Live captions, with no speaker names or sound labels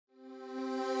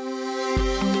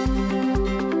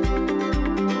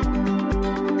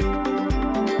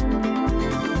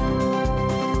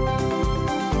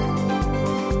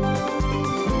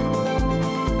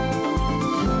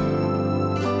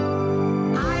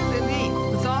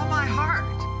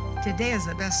today is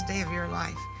the best day of your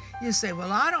life. You say,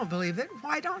 well, I don't believe it.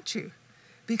 Why don't you?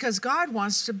 Because God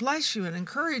wants to bless you and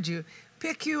encourage you,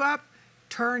 pick you up,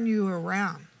 turn you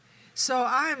around. So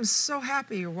I'm so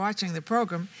happy you're watching the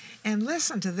program. And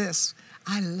listen to this.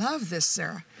 I love this,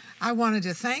 Sarah. I wanted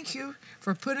to thank you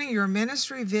for putting your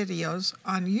ministry videos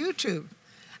on YouTube.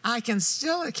 I can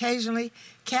still occasionally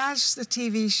catch the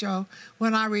TV show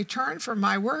when I return from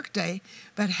my workday,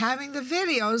 but having the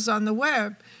videos on the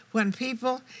web when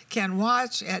people can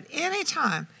watch at any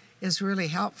time is really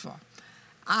helpful.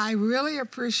 I really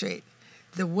appreciate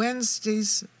the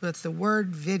Wednesdays with the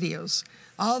Word videos.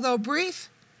 Although brief,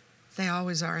 they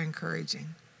always are encouraging.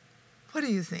 What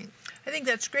do you think? I think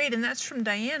that's great, and that's from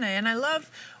Diana. And I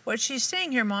love what she's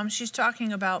saying here, Mom. She's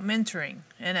talking about mentoring,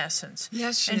 in essence.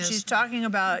 Yes, she is. is. She's talking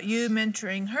about you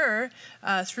mentoring her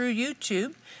through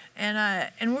YouTube.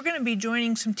 And we're going to be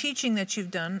joining some teaching that you've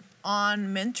done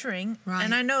on mentoring. Right.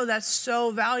 And I know that's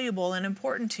so valuable and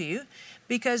important to you,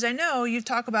 because I know you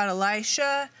talk about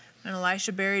Elisha and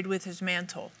Elisha buried with his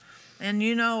mantle. And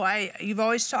you know, you've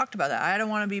always talked about that. I don't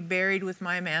want to be buried with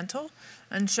my mantle.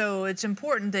 And so it's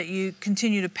important that you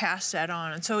continue to pass that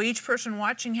on. And so each person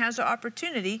watching has the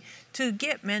opportunity to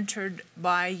get mentored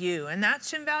by you. And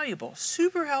that's invaluable,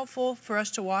 super helpful for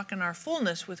us to walk in our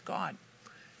fullness with God.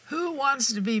 Who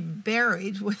wants to be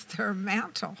buried with their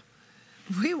mantle?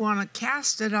 We want to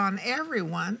cast it on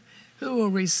everyone who will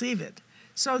receive it.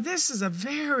 So this is a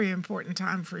very important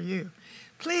time for you.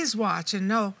 Please watch and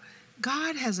know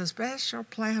God has a special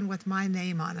plan with my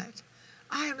name on it.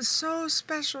 I am so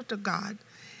special to God.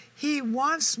 He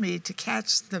wants me to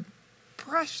catch the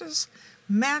precious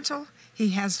mantle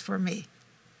He has for me.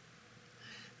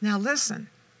 Now listen,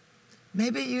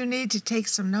 maybe you need to take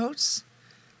some notes,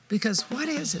 because what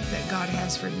is it that God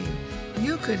has for you?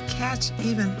 You could catch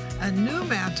even a new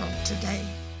mantle today.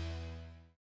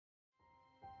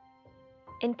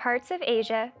 In parts of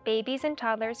Asia, babies and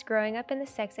toddlers growing up in the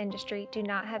sex industry do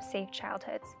not have safe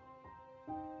childhoods.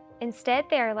 Instead,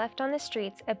 they are left on the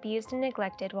streets, abused and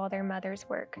neglected while their mothers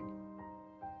work.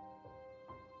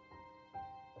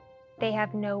 They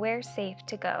have nowhere safe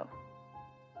to go.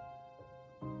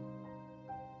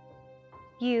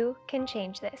 You can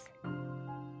change this.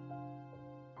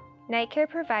 Night Care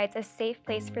provides a safe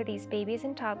place for these babies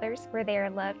and toddlers where they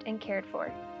are loved and cared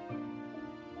for.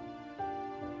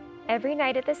 Every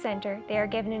night at the center, they are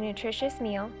given a nutritious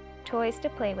meal, toys to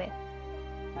play with,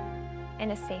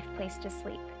 and a safe place to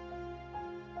sleep.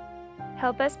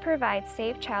 Help us provide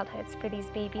safe childhoods for these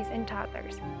babies and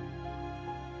toddlers.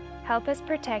 Help us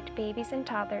protect babies and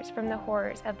toddlers from the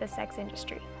horrors of the sex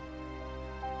industry.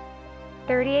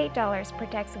 $38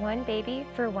 protects one baby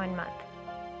for 1 month.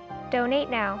 Donate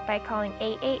now by calling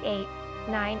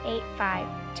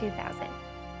 888-985-2000.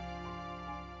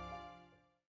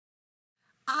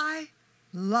 I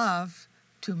love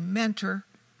to mentor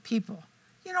people.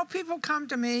 You know, people come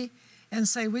to me and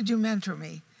say, would you mentor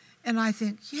me? And I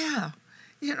think, yeah.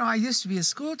 You know, I used to be a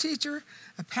school teacher,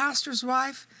 a pastor's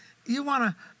wife. You want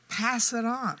to pass it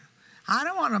on. I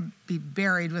don't want to be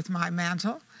buried with my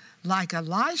mantle like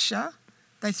Elisha.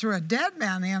 They threw a dead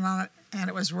man in on it and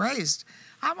it was raised.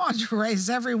 I want to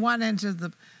raise everyone into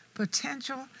the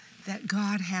potential that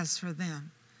God has for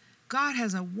them. God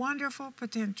has a wonderful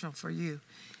potential for you.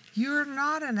 You're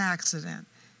not an accident.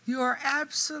 You are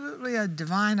absolutely a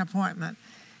divine appointment.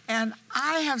 And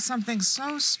I have something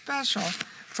so special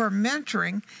for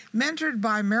mentoring, mentored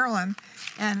by Marilyn.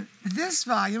 And this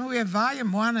volume, we have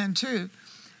volume 1 and 2,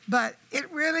 but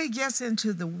it really gets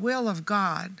into the will of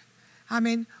God. I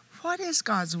mean, what is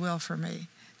God's will for me?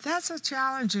 That's a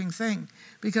challenging thing,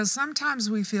 because sometimes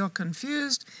we feel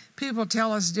confused. People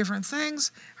tell us different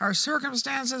things. Our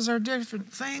circumstances are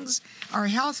different things. Our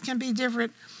health can be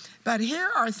different. But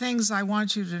here are things I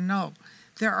want you to know.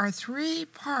 There are 3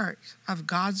 parts of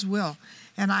God's will,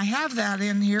 and I have that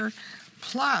in here.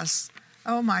 Plus,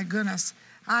 oh my goodness,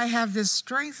 I have this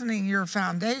strengthening your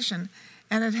foundation,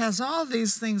 and it has all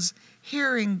these things,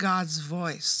 hearing God's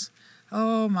voice.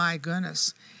 Oh my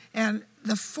goodness. And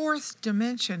the 4th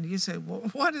dimension, you say, well,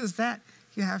 what is that?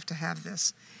 You have to have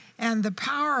this. And the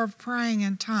power of praying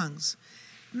in tongues.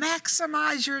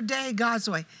 Maximize your day God's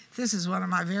way. This is one of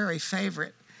my very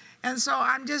favorite. And so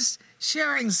I'm just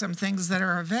sharing some things that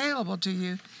are available to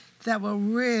you that will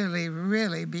really,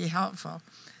 really be helpful.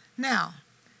 Now,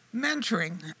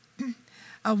 mentoring.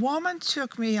 A woman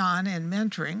took me on in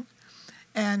mentoring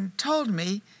and told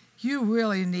me, you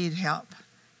really need help.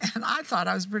 And I thought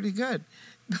I was pretty good.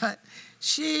 But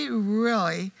she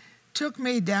really took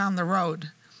me down the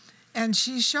road. And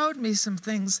she showed me some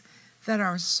things that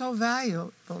are so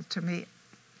valuable to me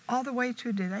all the way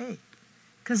to today.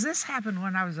 because this happened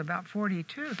when I was about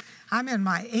 42. I'm in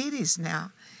my 80s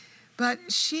now.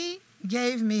 But she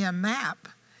gave me a map,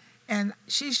 and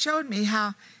she showed me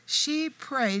how she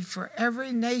prayed for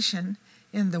every nation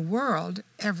in the world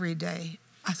every day.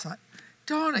 I thought,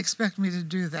 don't expect me to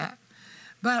do that.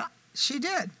 But she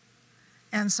did.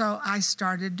 And so I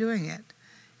started doing it.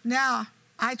 Now,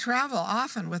 I travel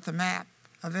often with a map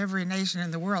of every nation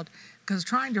in the world, because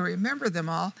trying to remember them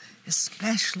all,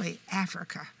 especially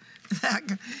Africa,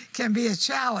 that can be a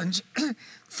challenge.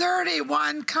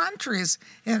 31 countries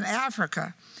in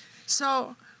Africa.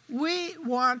 So we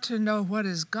want to know what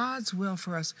is God's will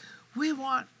for us. We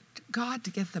want God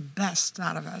to get the best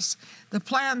out of us, the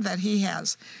plan that he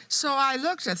has. So I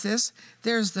looked at this.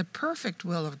 There's the perfect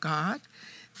will of God,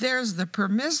 there's the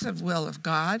permissive will of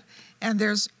God, and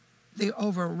there's the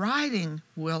overriding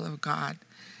will of God.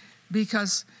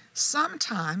 Because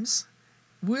sometimes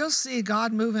we'll see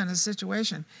God move in a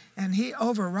situation and he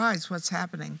overrides what's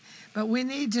happening. But we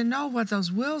need to know what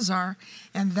those wills are,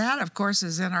 and that, of course,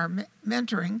 is in our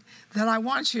mentoring that I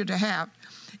want you to have.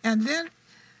 And then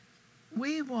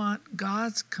we want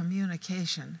God's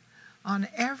communication on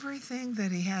everything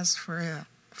that he has for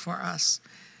us.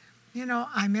 You know,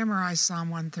 I memorized Psalm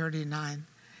 139.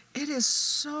 It is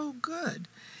so good.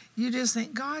 You just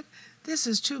think, God, this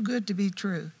is too good to be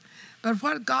true. But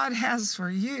what God has for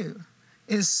you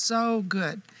is so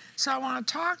good. So I want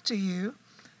to talk to you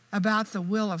about the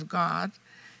will of God,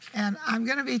 and I'm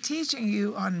going to be teaching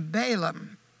you on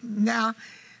Balaam. Now,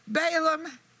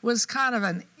 Balaam was kind of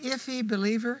an iffy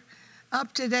believer.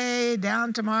 Up today,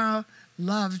 down tomorrow,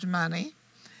 loved money.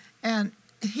 And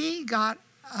he got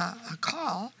a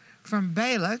call from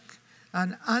Balak,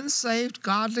 an unsaved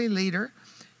godly leader,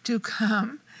 to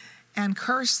come and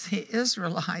curse the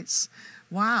Israelites.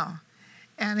 Wow.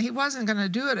 And he wasn't going to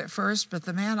do it at first, but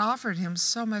the man offered him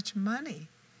so much money,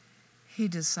 he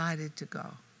decided to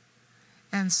go.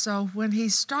 And so when he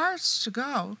starts to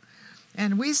go,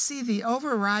 and we see the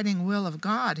overriding will of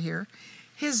God here,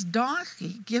 his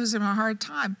donkey gives him a hard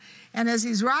time. And as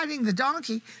he's riding the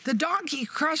donkey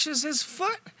crushes his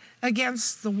foot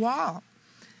against the wall.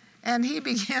 And he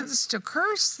begins to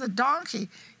curse the donkey.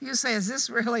 You say, is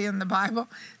this really in the Bible?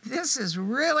 This is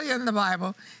really in the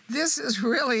Bible. This is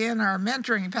really in our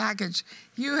mentoring package.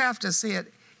 You have to see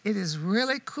it. It is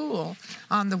really cool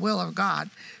on the will of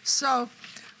God. So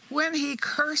when he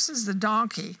curses the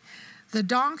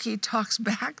donkey talks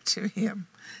back to him.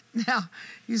 Now,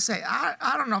 you say,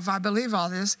 I don't know if I believe all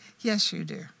this. Yes, you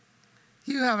do.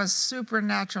 You have a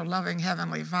supernatural, loving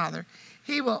Heavenly Father.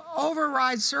 He will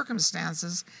override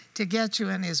circumstances to get you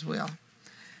in his will.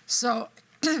 So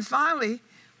finally,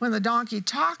 when the donkey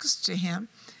talks to him,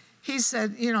 he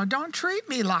said, don't treat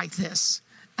me like this.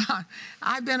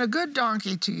 I've been a good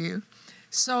donkey to you.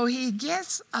 So he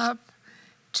gets up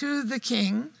to the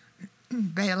king,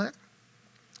 Balak,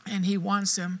 and he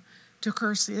wants him to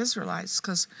curse the Israelites,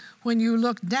 because when you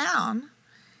look down,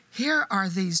 here are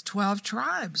these 12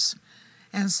 tribes.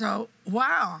 And so,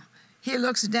 wow, he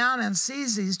looks down and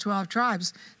sees these 12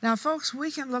 tribes. Now, folks, we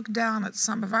can look down at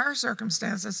some of our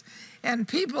circumstances and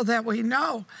people that we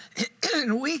know,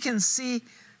 and we can see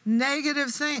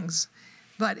negative things.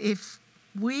 But if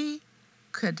we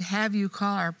could have you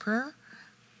call our prayer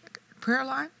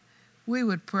line, we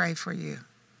would pray for you.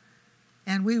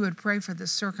 And we would pray for the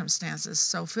circumstances.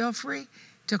 So feel free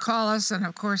to call us and,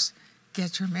 of course,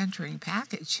 get your mentoring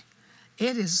package.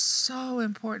 It is so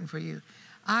important for you.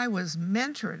 I was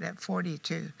mentored at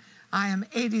 42. I am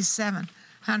 87.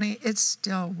 Honey, it's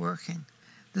still working.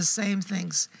 The same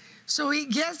things. So he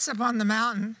gets up on the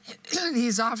mountain.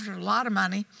 He's offered a lot of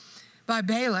money by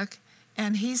Balak.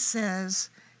 And he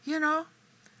says,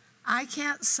 I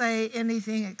can't say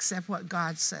anything except what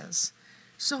God says.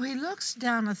 So he looks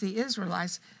down at the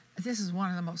Israelites. This is one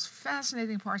of the most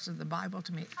fascinating parts of the Bible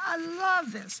to me. I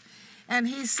love this. And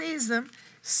he sees them,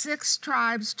 6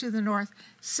 tribes to the north,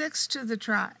 6 to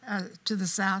the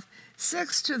south,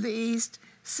 6 to the east,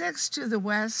 6 to the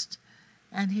west,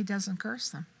 and he doesn't curse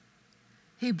them.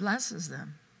 He blesses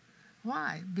them.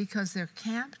 Why? Because they're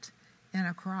camped in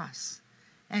a cross.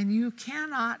 And you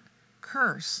cannot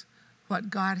curse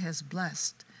what God has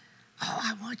blessed. Oh,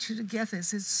 I want you to get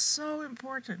this. It's so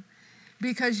important.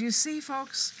 Because you see,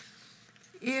 folks,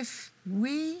 if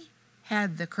we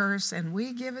had the curse and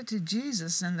we give it to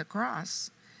Jesus in the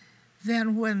cross,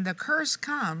 then when the curse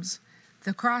comes,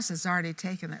 the cross has already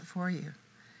taken it for you.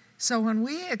 So when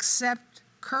we accept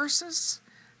curses,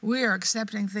 we are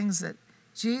accepting things that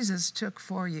Jesus took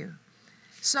for you.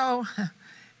 So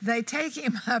they take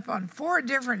him up on 4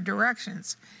 different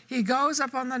directions. He goes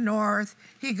up on the north,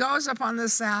 he goes up on the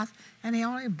south, and he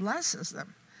only blesses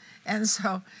them. And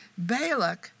so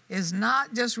Balak is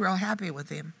not just real happy with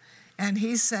him. And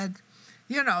he said,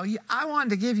 you know, I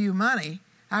wanted to give you money.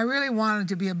 I really wanted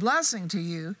to be a blessing to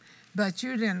you, but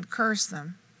you didn't curse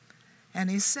them. And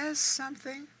he says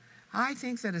something I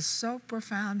think that is so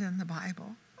profound in the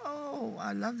Bible. Oh,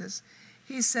 I love this.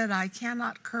 He said, I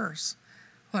cannot curse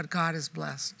what God has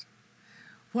blessed.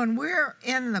 When we're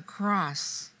in the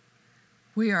cross,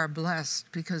 we are blessed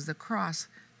because the cross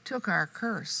took our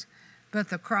curse, but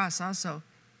the cross also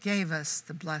gave us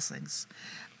the blessings.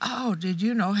 Oh, did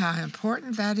you know how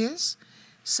important that is?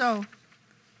 So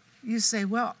you say,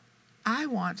 well, I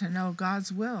want to know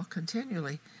God's will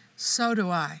continually. So do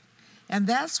I. And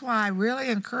that's why I really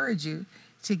encourage you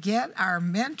to get our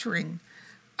mentoring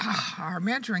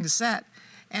set.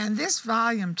 And this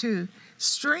volume too,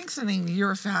 Strengthening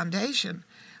Your Foundation.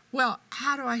 Well,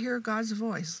 how do I hear God's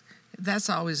voice? That's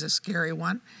always a scary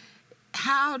one.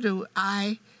 How do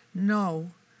I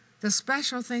know the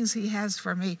special things he has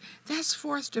for me? That's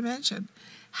fourth dimension.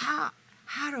 How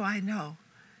do I know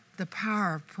the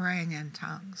power of praying in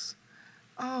tongues?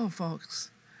 Oh,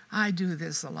 folks, I do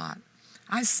this a lot.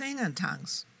 I sing in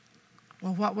tongues.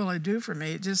 Well, what will it do for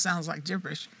me? It just sounds like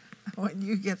gibberish. When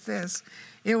you get this,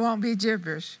 it won't be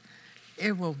gibberish.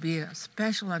 It will be a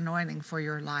special anointing for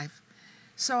your life.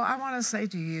 So I want to say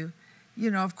to you, you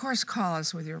know, of course, call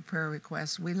us with your prayer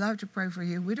requests. We love to pray for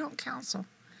you. We don't counsel.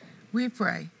 We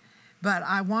pray. But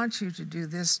I want you to do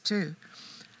this too.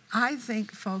 I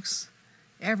think, folks,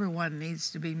 everyone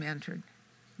needs to be mentored.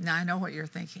 Now, I know what you're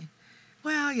thinking.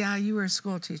 Well, yeah, you were a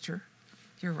school teacher.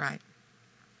 You're right.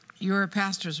 You were a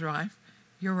pastor's wife.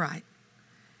 You're right.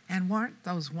 And weren't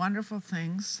those wonderful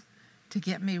things to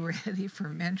get me ready for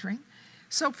mentoring?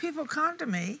 So people come to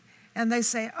me and they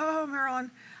say, oh, Marilyn,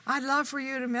 I'd love for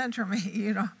you to mentor me.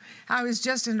 You know, I was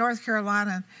just in North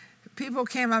Carolina and people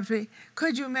came up to me,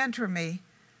 could you mentor me?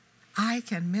 I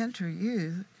can mentor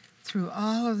you through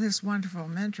all of this wonderful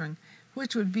mentoring,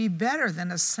 which would be better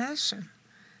than a session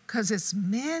because it's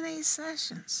many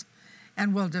sessions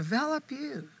and will develop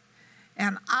you.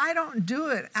 And I don't do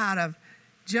it out of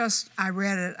just, I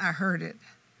read it, I heard it.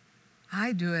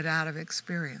 I do it out of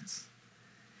experience.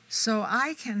 So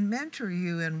I can mentor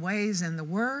you in ways in the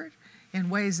Word, in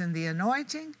ways in the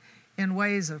anointing, in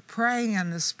ways of praying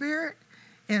in the Spirit,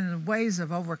 in ways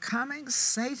of overcoming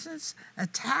Satan's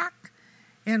attack,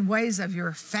 in ways of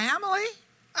your family.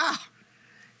 Ah,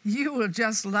 you will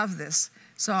just love this.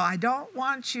 So I don't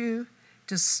want you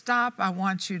to stop. I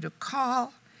want you to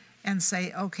call and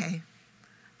say, okay,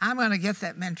 I'm going to get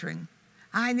that mentoring.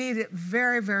 I need it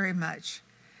very, very much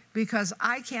because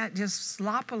I can't just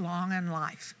slop along in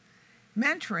life.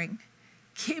 Mentoring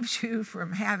keeps you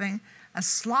from having a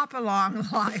slop along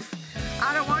life.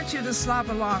 I don't want you to slop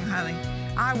along, honey.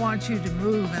 I want you to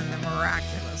move in the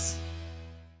miraculous.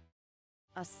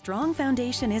 A strong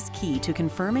foundation is key to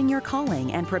confirming your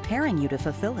calling and preparing you to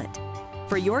fulfill it.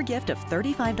 For your gift of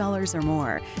 $35 or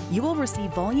more, you will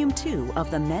receive Volume 2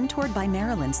 of the Mentored by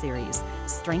Marilyn series,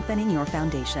 Strengthening Your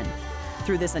Foundation.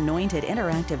 Through this anointed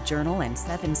interactive journal and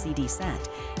 7 CD set,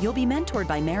 you'll be mentored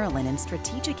by Marilyn in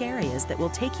strategic areas that will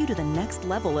take you to the next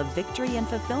level of victory and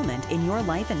fulfillment in your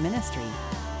life and ministry.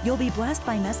 You'll be blessed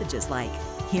by messages like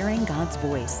Hearing God's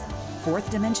Voice, Fourth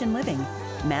Dimension Living,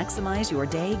 Maximize Your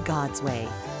Day God's Way,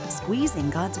 Squeezing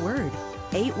God's Word,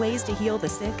 8 Ways to Heal the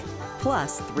Sick,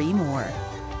 plus 3 more.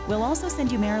 We'll also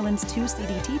send you Marilyn's 2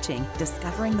 CD teaching,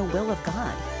 Discovering the Will of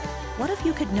God. What if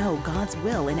you could know God's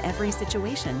will in every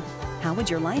situation? How would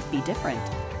your life be different?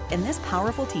 In this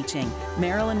powerful teaching,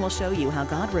 Marilyn will show you how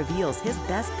God reveals His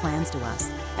best plans to us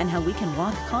and how we can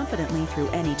walk confidently through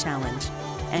any challenge.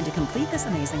 And to complete this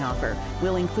amazing offer,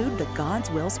 we'll include the God's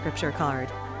Will Scripture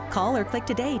card. Call or click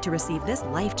today to receive this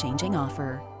life-changing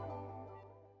offer.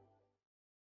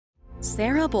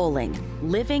 Sarah Bowling,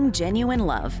 Living Genuine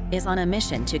Love, is on a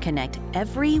mission to connect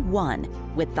everyone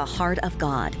with the heart of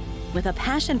God. With a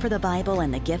passion for the Bible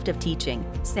and the gift of teaching,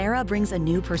 Sarah brings a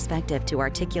new perspective to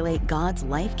articulate God's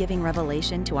life-giving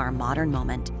revelation to our modern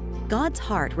moment. God's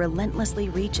heart relentlessly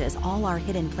reaches all our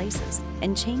hidden places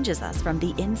and changes us from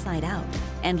the inside out.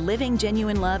 And Living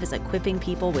Genuine Love is equipping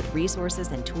people with resources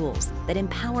and tools that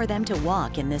empower them to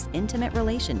walk in this intimate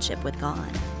relationship with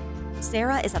God.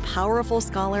 Sarah is a powerful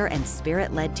scholar and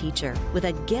spirit-led teacher with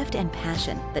a gift and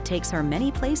passion that takes her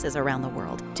many places around the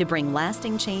world to bring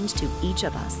lasting change to each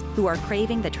of us who are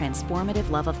craving the transformative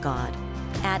love of God.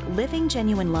 At Living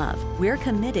Genuine Love, we're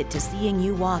committed to seeing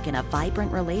you walk in a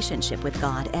vibrant relationship with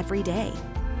God every day.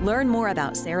 Learn more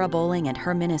about Sarah Bowling and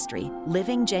her ministry,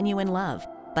 Living Genuine Love,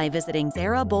 by visiting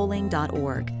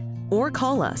sarahbowling.org or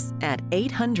call us at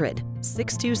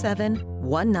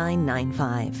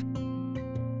 800-627-1995.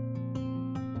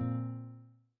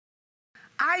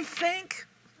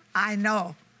 I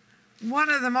know, one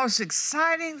of the most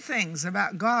exciting things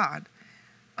about God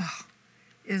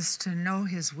is to know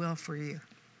his will for you.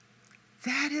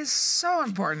 That is so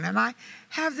important. And I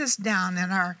have this down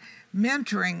in our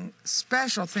mentoring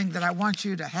special thing that I want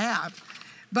you to have.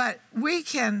 But we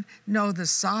can know the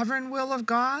sovereign will of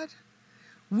God.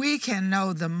 We can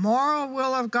know the moral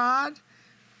will of God.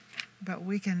 But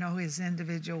we can know his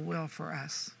individual will for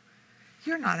us.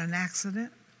 You're not an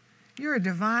accident. You're a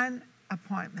divine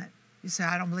appointment. You say,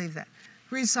 I don't believe that.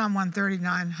 Read Psalm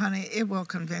 139, honey, it will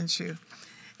convince you.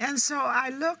 And so I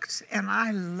looked, and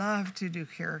I love to do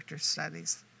character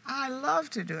studies. I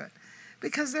love to do it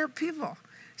because they're people.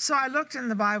 So I looked in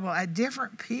the Bible at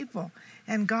different people,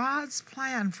 and God's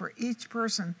plan for each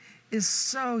person is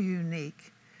so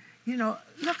unique. You know,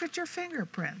 look at your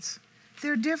fingerprints.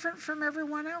 They're different from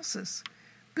everyone else's.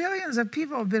 Billions of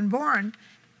people have been born,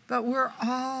 but we're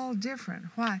all different.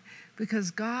 Why? Because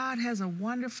God has a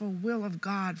wonderful will of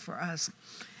God for us.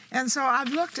 And so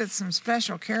I've looked at some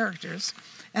special characters,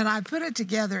 and I put it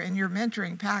together in your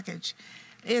mentoring package.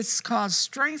 It's called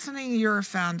Strengthening Your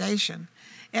Foundation.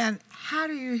 And how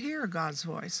do you hear God's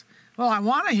voice? Well, I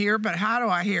want to hear, but how do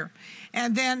I hear?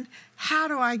 And then how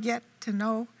do I get to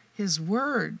know his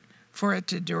word for it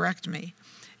to direct me?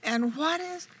 And what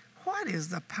is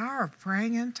the power of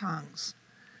praying in tongues?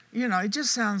 You know, it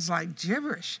just sounds like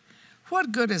gibberish.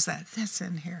 What good is that? That's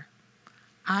in here.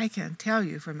 I can tell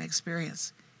you from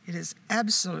experience, it is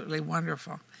absolutely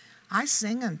wonderful. I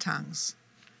sing in tongues.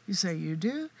 You say, you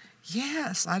do?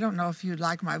 Yes. I don't know if you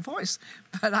like my voice,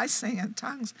 but I sing in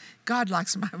tongues. God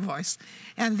likes my voice.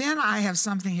 And then I have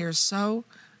something here so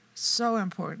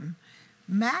important.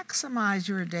 Maximize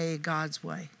your day God's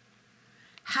way.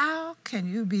 How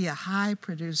can you be a high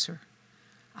producer?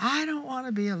 I don't want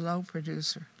to be a low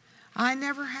producer. I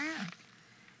never have.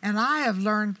 And I have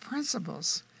learned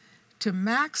principles to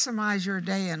maximize your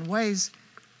day in ways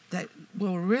that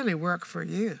will really work for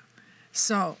you.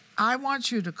 So I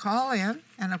want you to call in,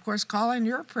 and of course, call in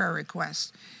your prayer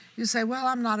request. You say, well,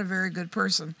 I'm not a very good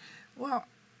person. Well,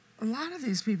 a lot of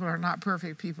these people are not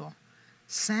perfect people.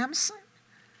 Samson,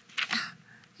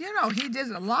 you know, he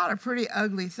did a lot of pretty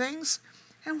ugly things.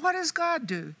 And what does God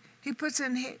do? He puts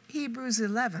in Hebrews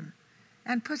 11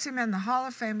 and puts him in the Hall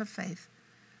of Fame of Faith.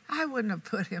 I wouldn't have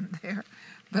put him there,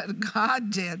 but God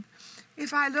did.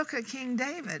 If I look at King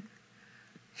David,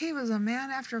 he was a man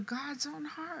after God's own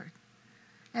heart.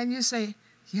 And you say,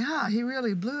 yeah, he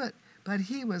really blew it, but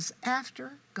he was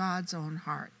after God's own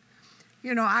heart.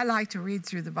 You know, I like to read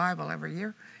through the Bible every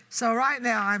year. So right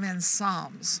now I'm in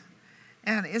Psalms.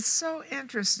 And it's so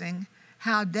interesting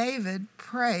how David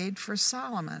prayed for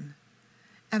Solomon.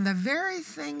 And the very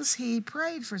things he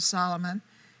prayed for Solomon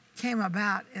came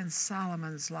about in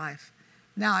Solomon's life.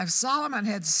 Now, if Solomon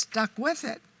had stuck with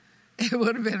it, it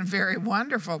would have been very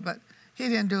wonderful, but he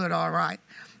didn't do it all right.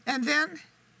 And then,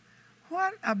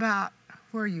 what about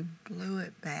where you blew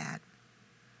it bad?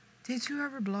 Did you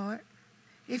ever blow it?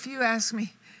 If you ask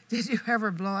me, did you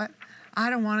ever blow it? I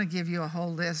don't want to give you a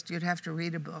whole list. You'd have to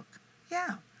read a book.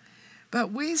 Yeah.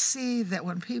 But we see that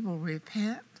when people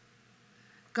repent,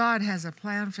 God has a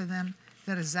plan for them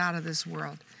that is out of this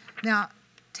world. Now,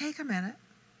 take a minute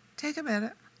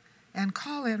and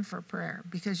call in for prayer,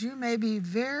 because you may be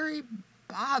very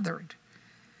bothered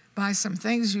by some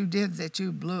things you did that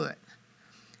you blew it.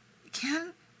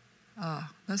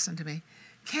 Listen to me.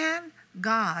 Can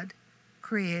God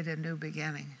create a new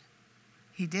beginning?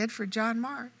 He did for John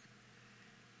Mark.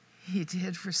 He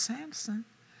did for Samson.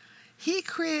 He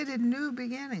created new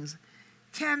beginnings.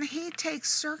 Can he take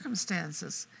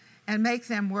circumstances and make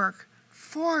them work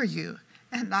for you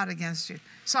and not against you?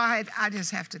 So I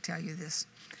just have to tell you this.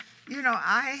 You know,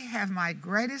 I have my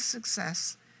greatest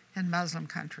success in Muslim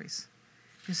countries.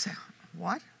 You say,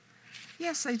 what?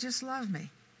 Yes, they just love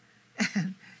me.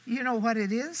 And you know what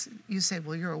it is? You say,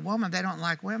 well, you're a woman. They don't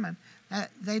like women.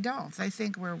 They don't. They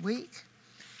think we're weak.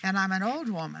 And I'm an old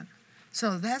woman.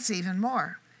 So that's even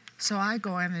more. So I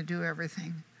go in and do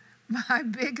everything. My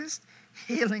biggest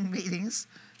healing meetings,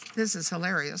 this is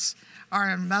hilarious, are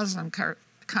in Muslim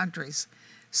countries.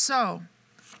 So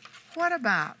what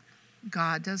about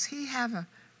God? Does he have a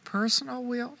personal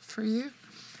will for you?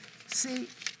 See,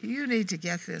 you need to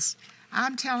get this.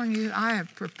 I'm telling you, I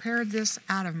have prepared this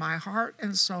out of my heart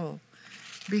and soul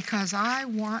because I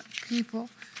want people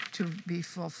to be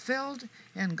fulfilled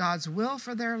in God's will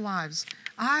for their lives.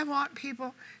 I want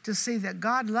people to see that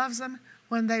God loves them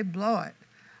when they blow it.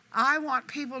 I want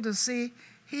people to see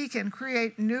he can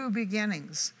create new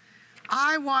beginnings.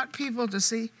 I want people to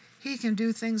see he can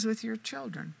do things with your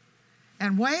children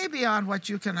and way beyond what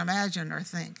you can imagine or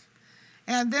think.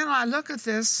 And then I look at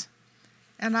this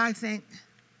and I think,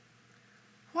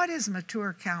 what is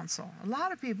mature counsel? A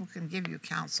lot of people can give you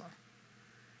counsel.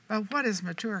 But what is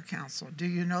mature counsel? Do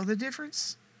you know the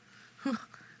difference?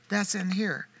 That's in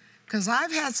here. Because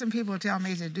I've had some people tell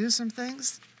me to do some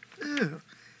things. Ooh,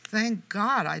 thank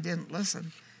God I didn't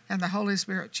listen. And the Holy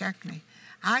Spirit checked me.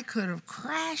 I could have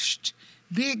crashed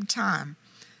big time.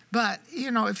 But,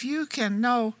 if you can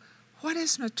know what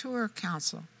is mature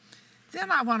counsel,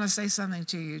 then I want to say something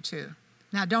to you too.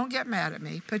 Now, don't get mad at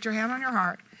me. Put your hand on your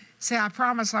heart. Say, I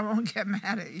promise I won't get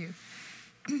mad at you.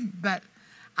 But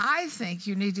I think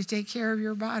you need to take care of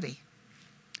your body.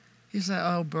 You say,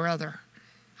 oh, brother.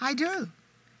 I do.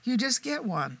 You just get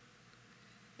one.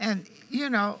 And,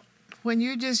 when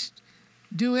you just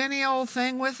do any old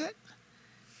thing with it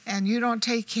and you don't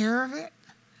take care of it,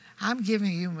 I'm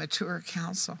giving you mature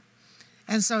counsel.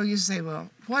 And so you say, well,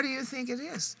 what do you think it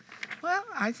is? Well,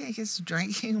 I think it's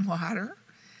drinking water.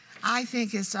 I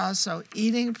think it's also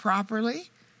eating properly,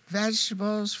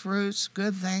 vegetables, fruits,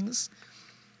 good things.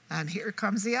 And here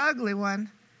comes the ugly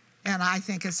one, and I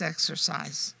think it's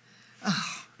exercise.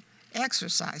 Oh,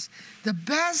 exercise. The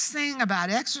best thing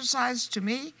about exercise to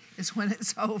me is when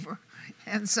it's over.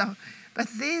 And so, but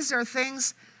these are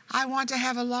things, I want to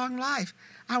have a long life.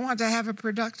 I want to have a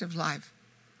productive life.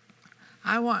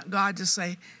 I want God to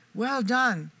say, well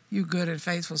done, you good and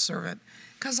faithful servant.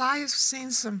 Because I have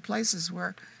seen some places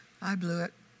where I blew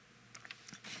it.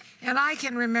 And I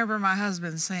can remember my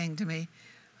husband saying to me,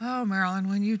 oh, Marilyn,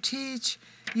 when you teach,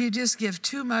 you just give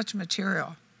too much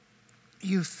material.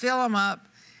 You fill them up,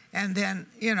 and then,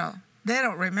 they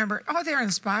don't remember. Oh, they're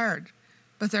inspired,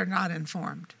 but they're not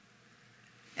informed.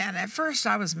 And at first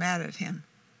I was mad at him.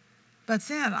 But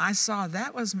then I saw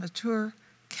that was mature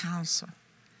counsel.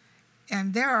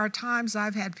 And there are times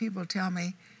I've had people tell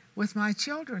me with my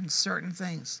children certain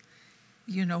things.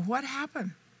 You know what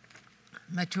happened?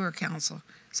 Mature counsel.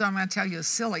 So I'm going to tell you a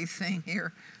silly thing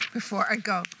here before I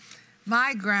go.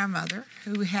 My grandmother,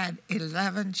 who had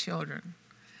 11 children,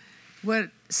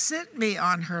 would sit me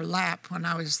on her lap when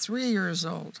I was 3 years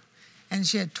old, and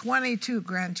she had 22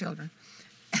 grandchildren.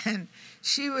 And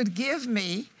she would give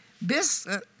me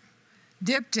biscuit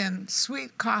dipped in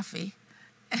sweet coffee,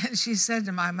 and she said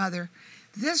to my mother,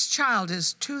 this child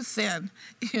is too thin.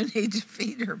 You need to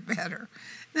feed her better.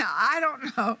 Now, I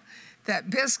don't know that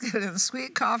biscuit and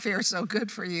sweet coffee are so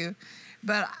good for you,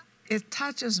 but it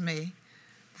touches me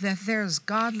that there's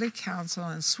godly counsel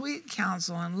and sweet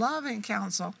counsel and loving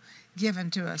counsel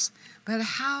given to us. But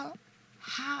how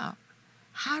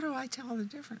do I tell the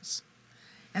difference?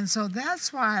 And so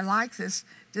that's why I like this,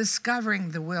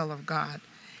 discovering the will of God.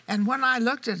 And when I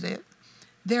looked at it,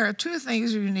 there are two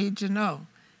things you need to know.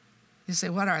 You say,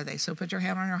 what are they? So put your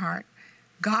hand on your heart.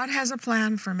 God has a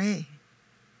plan for me,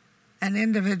 an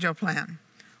individual plan.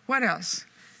 What else?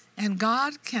 And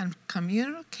God can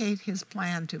communicate his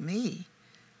plan to me,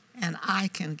 and I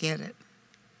can get it.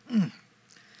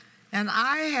 And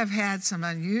I have had some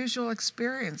unusual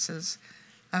experiences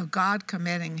of God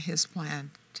committing his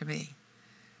plan to me.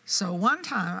 So one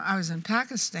time I was in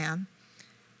Pakistan,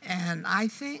 and I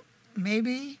think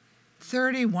maybe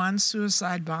 31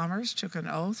 suicide bombers took an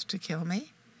oath to kill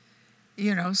me.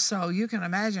 So you can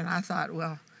imagine, I thought,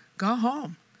 well, go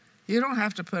home. You don't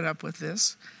have to put up with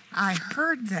this. I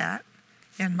heard that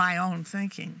in my own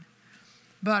thinking.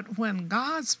 But when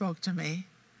God spoke to me,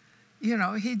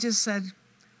 he just said,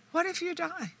 what if you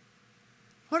die?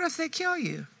 What if they kill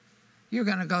you? You're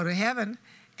going to go to heaven,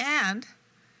 and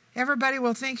everybody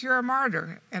will think you're a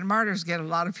martyr, and martyrs get a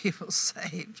lot of people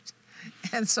saved.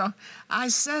 And so I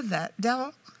said that,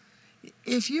 devil,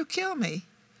 if you kill me,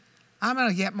 I'm going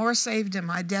to get more saved in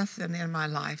my death than in my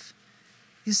life.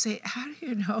 You say, how do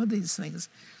you know these things?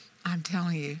 I'm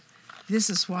telling you, this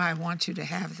is why I want you to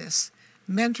have this.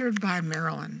 Mentored by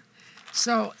Marilyn.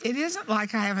 So it isn't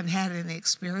like I haven't had any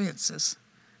experiences.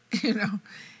 It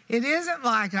isn't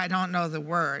like I don't know the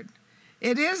word.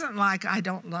 It isn't like I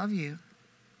don't love you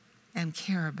and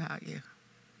care about you.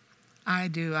 I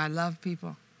do. I love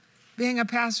people. Being a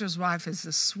pastor's wife is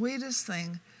the sweetest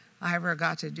thing I ever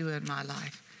got to do in my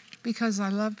life because I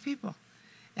love people.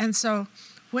 And so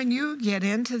when you get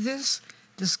into this,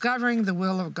 discovering the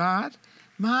will of God,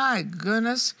 my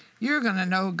goodness, you're going to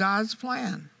know God's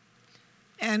plan.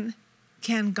 And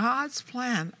can God's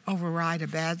plan override a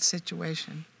bad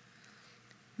situation?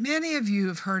 Many of you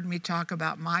have heard me talk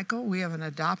about Michael. We have an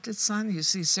adopted son. You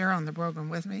see Sarah on the program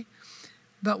with me.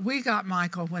 But we got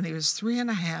Michael when he was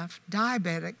 3.5,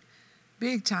 diabetic,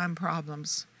 big-time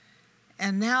problems.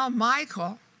 And now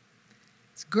Michael's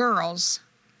girls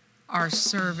are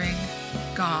serving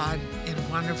God in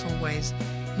wonderful ways.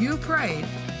 You prayed,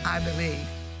 I believe.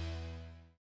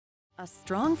 A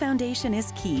strong foundation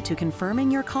is key to confirming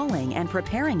your calling and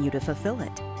preparing you to fulfill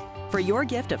it. For your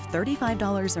gift of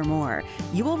 $35 or more,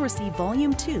 you will receive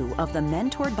Volume 2 of the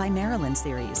Mentored by Marilyn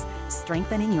series,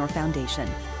 Strengthening Your Foundation.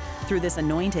 Through this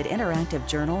anointed interactive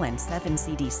journal and 7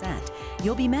 CD set,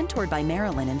 you'll be mentored by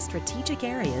Marilyn in strategic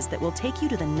areas that will take you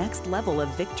to the next level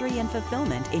of victory and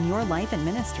fulfillment in your life and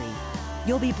ministry.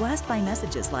 You'll be blessed by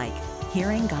messages like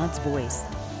Hearing God's Voice,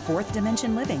 Fourth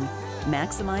Dimension Living,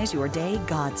 Maximize Your Day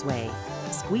God's Way,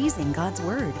 Squeezing God's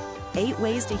Word, 8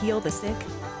 Ways to Heal the Sick,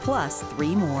 plus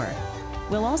 3 more.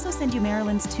 We'll also send you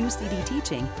Marilyn's 2 CD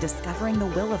teaching, Discovering the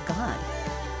Will of God.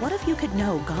 What if you could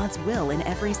know God's will in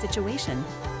every situation?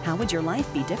 How would your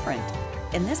life be different?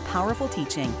 In this powerful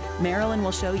teaching, Marilyn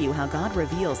will show you how God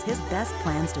reveals His best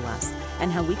plans to us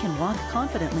and how we can walk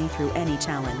confidently through any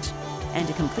challenge. And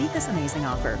to complete this amazing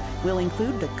offer, we'll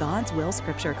include the God's Will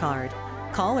Scripture card.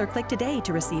 Call or click today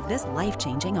to receive this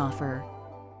life-changing offer.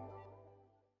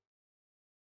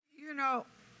 You know,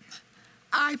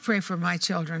 I pray for my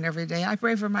children every day. I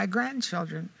pray for my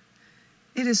grandchildren.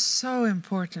 It is so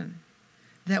important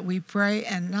that we pray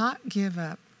and not give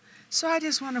up. So I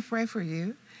just want to pray for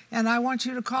you, and I want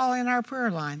you to call in our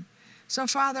prayer line. So,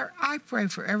 Father, I pray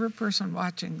for every person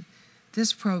watching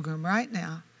this program right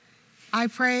now. I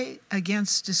pray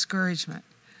against discouragement.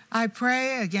 I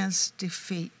pray against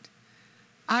defeat.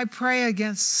 I pray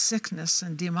against sickness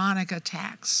and demonic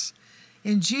attacks.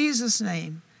 In Jesus'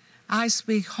 name, I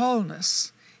speak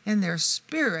wholeness in their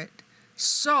spirit,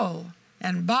 soul,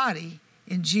 and body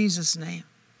in Jesus' name.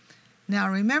 Now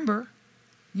remember,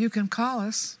 you can call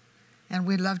us, and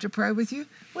we'd love to pray with you.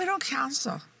 We don't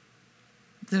counsel.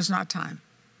 There's not time.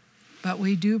 But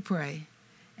we do pray.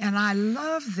 And I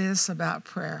love this about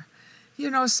prayer. You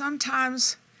know,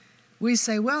 sometimes we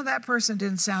say, well, that person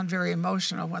didn't sound very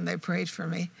emotional when they prayed for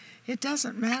me. It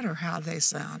doesn't matter how they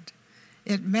sound.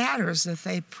 It matters that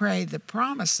they pray the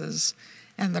promises,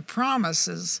 and the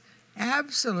promises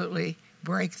absolutely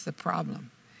break the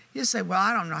problem. You say, well,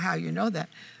 I don't know how you know that.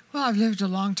 Well, I've lived a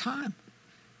long time,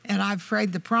 and I've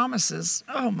prayed the promises,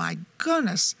 oh my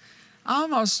goodness,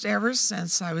 almost ever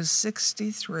since I was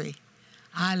 63.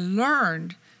 I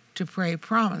learned to pray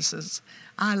promises.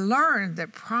 I learned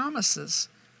that promises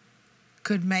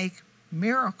could make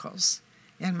miracles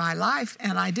in my life,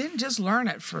 and I didn't just learn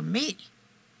it for me.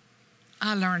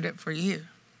 I learned it for you.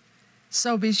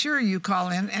 So be sure you call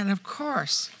in, and of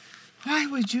course, why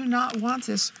would you not want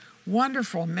this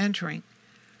wonderful mentoring?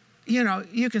 You know,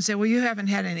 you can say, well, you haven't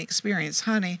had any experience.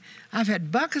 Honey, I've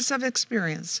had buckets of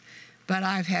experience, but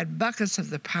I've had buckets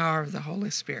of the power of the Holy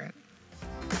Spirit.